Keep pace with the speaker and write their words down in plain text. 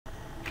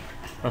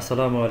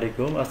আসসালামু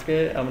আলাইকুম। আজকে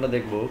আমরা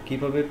দেখব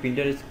কিভাবে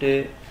পিন্টারেস্টে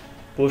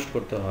পোস্ট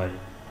করতে হয়।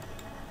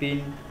 পিন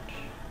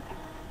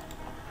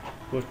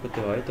পোস্ট করতে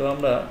হয়। তো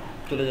আমরা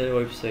চলে যাই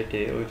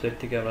ওয়েবসাইট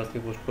থেকে আমরা আজকে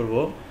পোস্ট করব।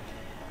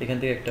 এখান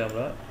থেকে একটা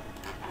আমরা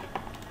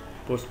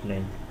পোস্ট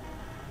নেই।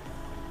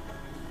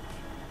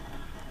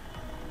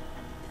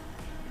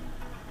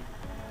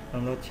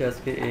 আমরা হচ্ছে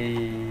আজকে এই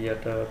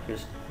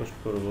পোস্ট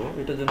করব।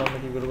 এটার জন্য আমরা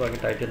কি করব, আগে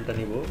টাইটেলটা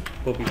নিব,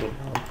 কপি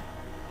করলাম।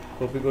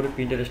 কপি করে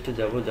পিন্টারেস্টে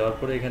যাব। যাওয়ার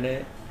পরে এখানে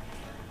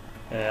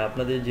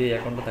আপনাদের যে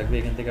অ্যাকাউন্টটা থাকবে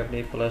এখান থেকে আপনি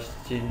প্লাস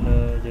চিহ্ন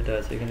যেটা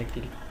আছে এখানে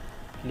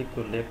ক্লিক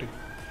করলে একটা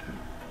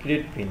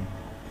ক্রিয়েট পিন।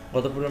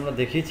 গতপূর্বে আমরা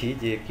দেখিয়েছি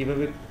যে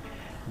কিভাবে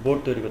বোর্ড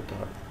তৈরি করতে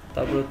হয়।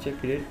 তারপর হচ্ছে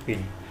ক্রিয়েট পিন,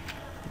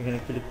 এখানে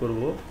ক্লিক করব।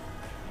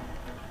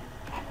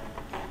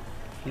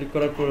 ক্লিক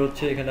করার পর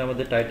হচ্ছে এখানে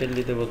আমাদের টাইটেল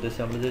দিতে বলতেছে।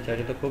 আমরা যে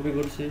টাইটেলটা কপি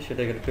করছি সেটা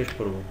এখানে পেস্ট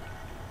করব।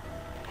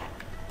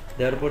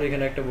 দেওয়ার পর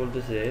এখানে একটা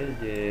বলতেছে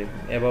যে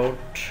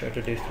অ্যাবাউট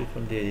একটা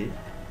ডেসক্রিপশন দিয়ে দিই।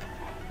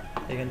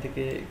 এখান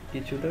থেকে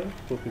কিছুটা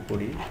কপি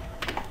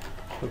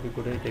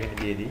করে এটা এখানে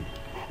দিয়ে দিই।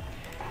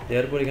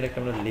 দেওয়ার পর এখানে একটা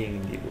আমরা লিঙ্ক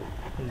দিব।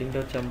 লিঙ্কটা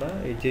হচ্ছে আমরা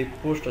এই যে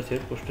পোস্ট আছে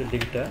পোস্টের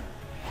লিঙ্কটা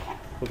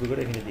কপি করে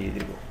এখানে দিয়ে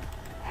দিব।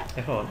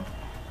 এখন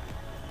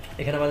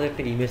এখানে আমাদের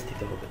একটা ইমেজ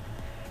দিতে হবে।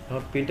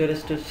 এখন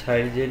পিন্টারেস্টের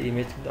সাইজের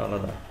ইমেজ কিন্তু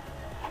আলাদা।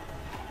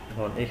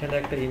 এখন এখানে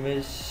একটা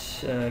ইমেজ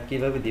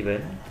কিভাবে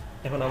দিবেন,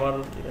 এখন আমার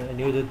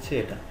নিউজ হচ্ছে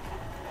এটা।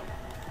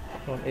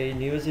 এখন এই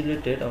নিউজ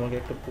রিলেটেড আমাকে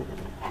একটা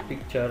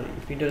পিকচার,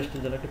 পিন্টারেস্টের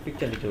জন্য একটা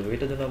পিকচার নিতে হবে।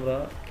 এটার জন্য আমরা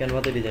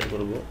ক্যানভাতে ডিজাইন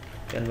করব।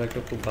 ক্যানভা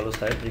একটা খুব ভালো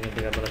সাইট, যেখান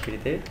থেকে আপনারা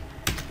ফ্রিতে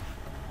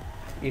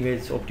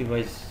ইমেজ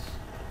অপটিমাইজ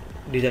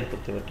ডিজাইন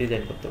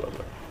করতে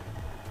পারবেন।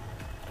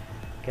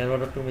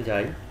 ক্যানভা.কমে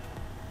যাই।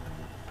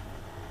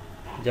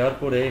 যাওয়ার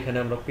পরে এখানে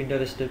আমরা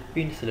পিন্টারেস্টের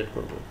পিন সিলেক্ট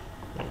করব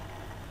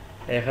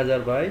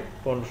 1000 বাই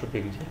 1500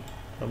 পিক্সেল।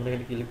 আমরা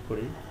এখানে ক্লিক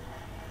করি।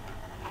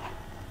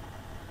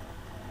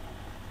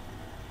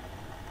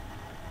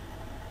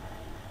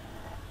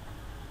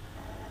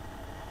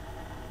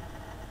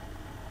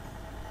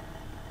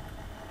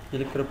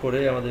 ক্লিক করার পরে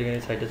আমাদের এখানে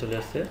সাইটে চলে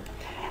আসছে।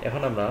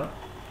 এখন আমরা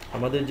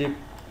আমাদের যে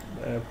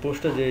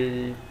পোস্টটা যে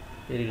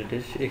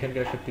রিলেটেড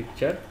এখানকার একটা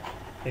পিকচার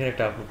এখানে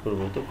একটা আপলোড করব।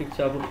 তো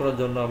পিকচার আপলোড করার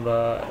জন্য আমরা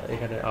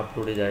এখানে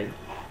আপলোডে যাই।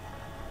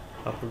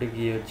 আপলোডে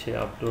গিয়ে হচ্ছে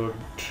upload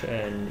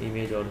and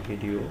image or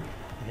video,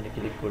 এখানে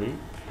ক্লিক করি।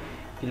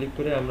 ক্লিক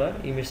করে আমরা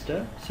ইমেজটা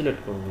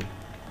সিলেক্ট করব।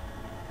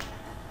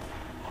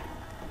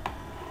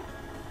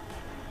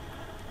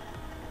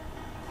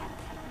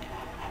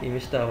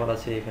 ইমেজটা আমার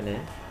আছে এখানে।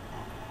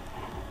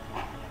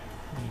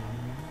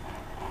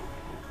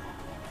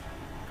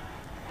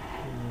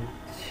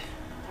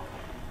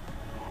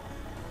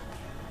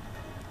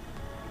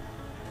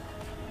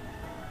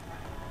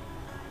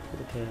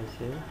 কোথায়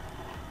আছে,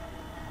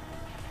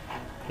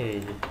 এই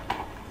যে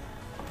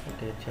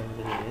এটা হচ্ছে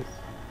আমাদের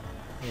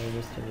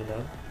ইমেজটা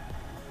নিলাম।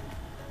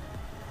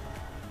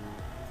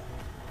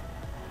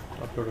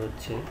 আপলোড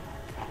হচ্ছে,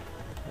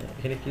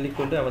 এখানে ক্লিক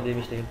করলে আমাদের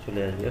ইমেজটা এখানে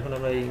চলে আসবে। এখন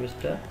আমরা এই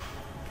ইমেজটা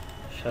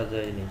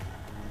সাজাই নিই।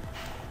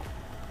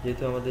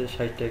 যেহেতু আমাদের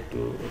সাইডটা একটু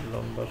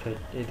লম্বা, সাইড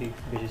এদিক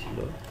বেশি ছিল,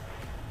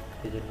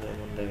 এই জন্য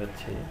এমন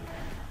দেখাচ্ছে।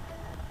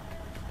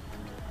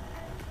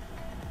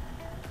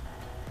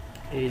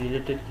 এই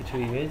রিলেটেড কিছু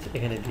ইমেজ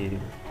এখানে দিয়ে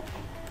দিব।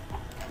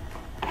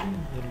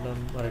 ধরলাম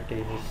আরেকটা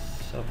ইমেজ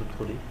আপলোড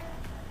করি।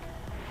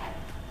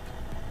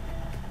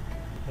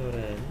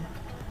 ধরেন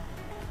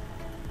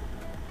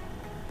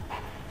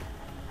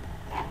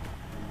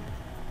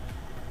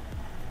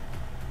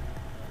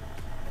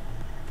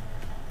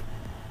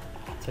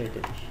সাইডে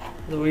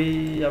ওই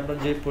আপনার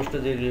যে পোস্টটা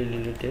যে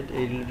রিলেটেড,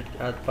 এই রিলেটেড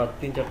আর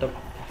 3-4টা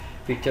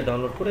পিকচার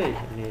ডাউনলোড করে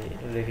আপনি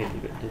রেখে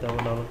দিবেন। যেটা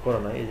আমার ডাউনলোড করা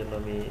নাই, এই জন্য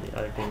আমি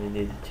আরেকটা ইমেজ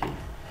দিয়ে দিচ্ছি।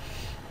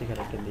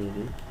 এখানে একটা দিয়ে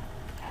দিই।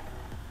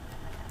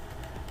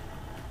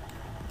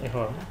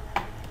 এখন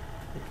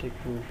এটা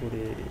একটু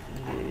উপরে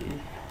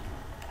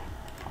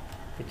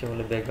ইচ্ছা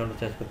হলে ব্যাকগ্রাউন্ড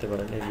চেঞ্জ করতে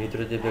পারেন। এর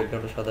ভিতরে যে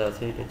ব্যাকগ্রাউন্ড সাদা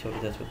আছে এটা ইচ্ছা হলে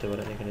চেঞ্জ করতে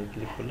পারেন। এখানে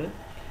ক্লিক করলে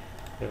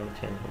ব্যাকগ্রাউন্ড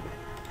চেঞ্জ হবে।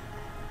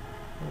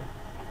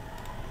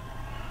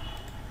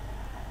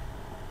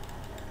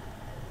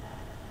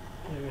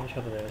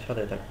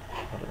 সাদায় থাক,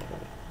 ভালো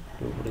দেখাবে।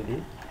 একটু উপরে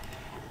দিই।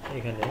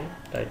 এখানে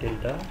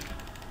টাইটেলটা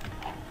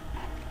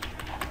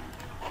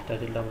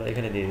আমরা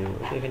এখানে দিয়ে দেবো।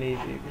 এখানে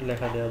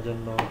লেখা দেওয়ার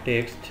জন্য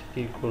টেক্সট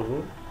ক্লিক করবো,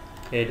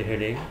 এড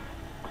হেডিং,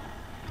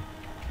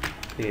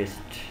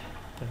 পেস্ট।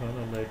 এখন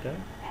আমরা এটা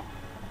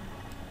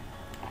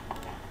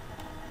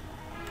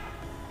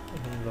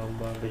এখানে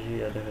লম্বা বেশি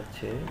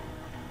দেখাচ্ছে,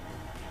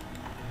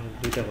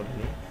 দুইটা করে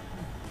নিই।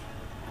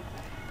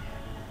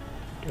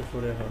 এটা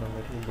করে এখন আমরা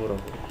এটাকে বড়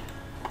করি,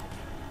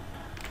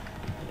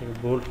 এটাকে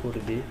বোল্ড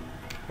করে দিই,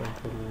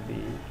 কন্ট্রোল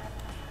দিই,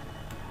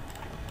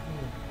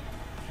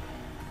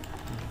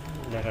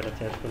 লেখাটা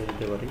চেঞ্জ করে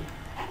দিতে পারি,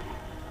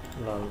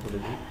 লাল করে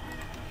দিই।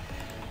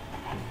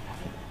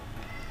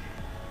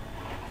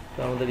 তো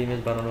আমাদের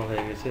ইমেজ বানানো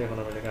হয়ে গেছে। এখন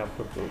আমরা এটাকে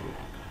আপলোড করব,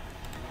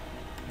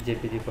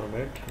 জেপিজি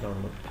ফরম্যাট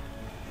ডাউনলোড।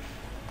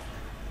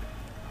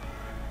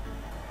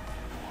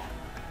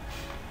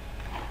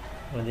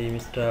 আমাদের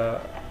ইমেজটা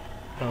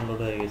ডাউনলোড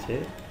হয়ে গেছে।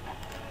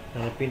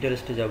 আমরা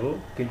পিন্টারেস্টে যাব,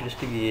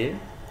 পিন্টারেস্টে গিয়ে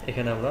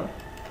এখানে আমরা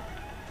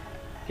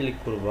ক্লিক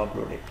করব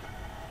আপলোডে।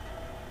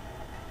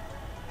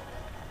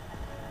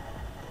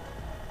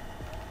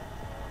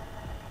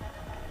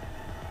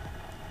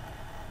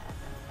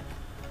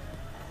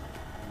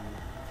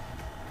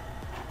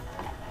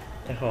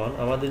 এখন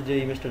আমাদের যে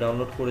ইমেজটা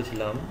ডাউনলোড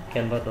করেছিলাম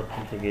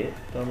canva.com থেকে,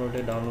 তো আমরা ওটা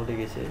ডাউনলোডে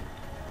গেছে,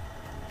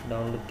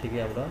 ডাউনলোড থেকে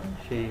আমরা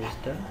সেই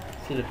ইমেজটা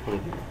সিলেক্ট করে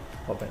দিব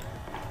ওপেন।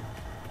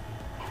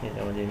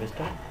 আমাদের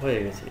ইমেজটা হয়ে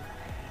গেছে।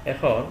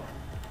 এখন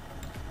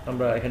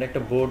আমরা এখানে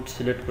একটা বোর্ড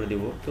সিলেক্ট করে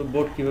দিব। তো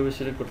বোর্ড কিভাবে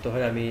সিলেক্ট করতে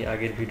হয় আমি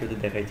আগের ভিডিওতে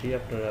দেখাইছি,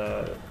 আপনারা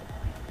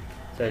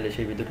চাইলে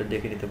সেই ভিডিওটা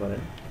দেখে নিতে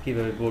পারেন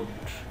কিভাবে বোর্ড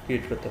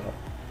ক্রিয়েট করতে হয়।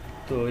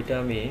 তো এটা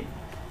আমি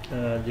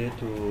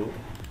যেহেতু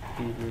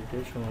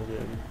ক্রিয়েটের সমাজে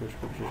আমি শেষ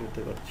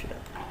করতে পারছি না,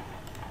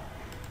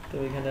 তো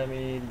এখানে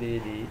আমি দিয়ে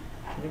দিই।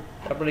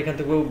 আপনারা এখান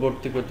থেকেও বোর্ড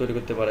তৈরি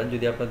করতে পারেন,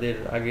 যদি আপনাদের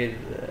আগের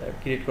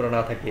ক্রিয়েট করা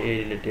না থাকে এই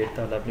রিলেটেড,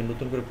 তাহলে আপনি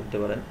নতুন করে করতে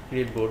পারেন।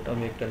 ক্রিয়েট বোর্ড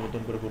আমি একটা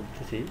নতুন করে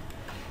করতেছি,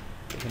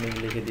 এখানে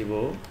লিখে দিব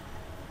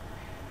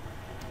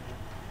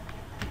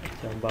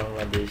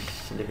বাংলাদেশ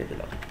লিখে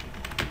দিলাম।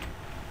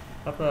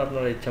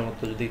 আপনার ইচ্ছা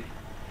মতো,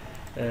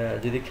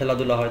 যদি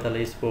খেলাধুলা হয় তাহলে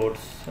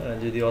স্পোর্টস,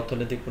 যদি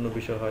অর্থনৈতিক কোনো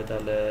বিষয় হয়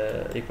তাহলে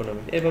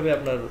ইকোনমিক, এইভাবে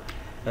আপনার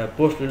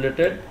পোস্ট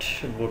রিলেটেড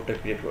বোর্ডটা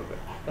ক্রিয়েট করবেন।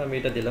 আমি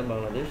এটা দিলাম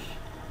বাংলাদেশ,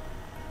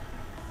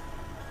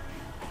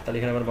 তাহলে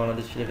এখানে আমার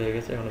বাংলাদেশ সিলেক্ট হয়ে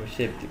গেছে। এখন আমি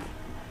সেভ দিব,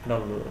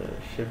 ডাউনলোড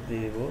সেভ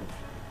দিয়ে দিব,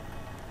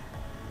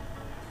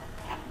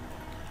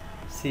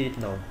 সি ইট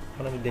নাও।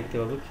 এখন আমি দেখতে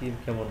পাবো কি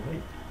কেমন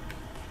হয়।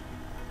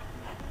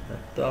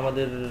 তো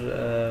আমাদের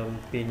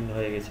পিন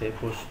হয়ে গেছে,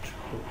 পোস্ট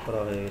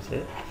করা হয়ে গেছে।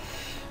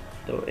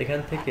 তো এখান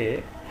থেকে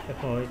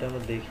এখন এটা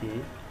আমরা দেখি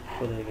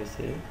কোথায়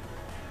গেছে।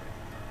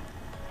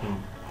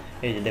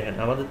 এই যে দেখেন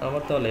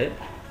আমার তাহলে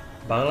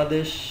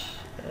বাংলাদেশ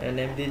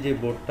এনএমডি যে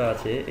বোর্ডটা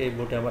আছে, এই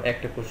বোর্ডে আমার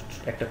একটা পোস্ট,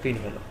 একটা পিন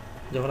হলো।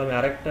 যখন আমি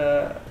আরেকটা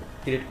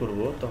ক্রিয়েট করব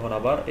তখন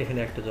আবার এখানে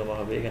একটা জমা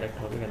হবে, এখানে একটা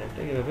হবে, এখানে একটা,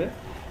 এভাবে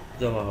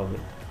জমা হবে।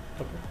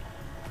 ওকে,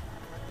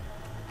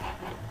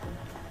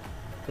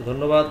 তো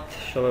ধন্যবাদ,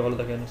 সবাই ভালো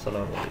থাকেন,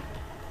 আসসালামু আলাইকুম।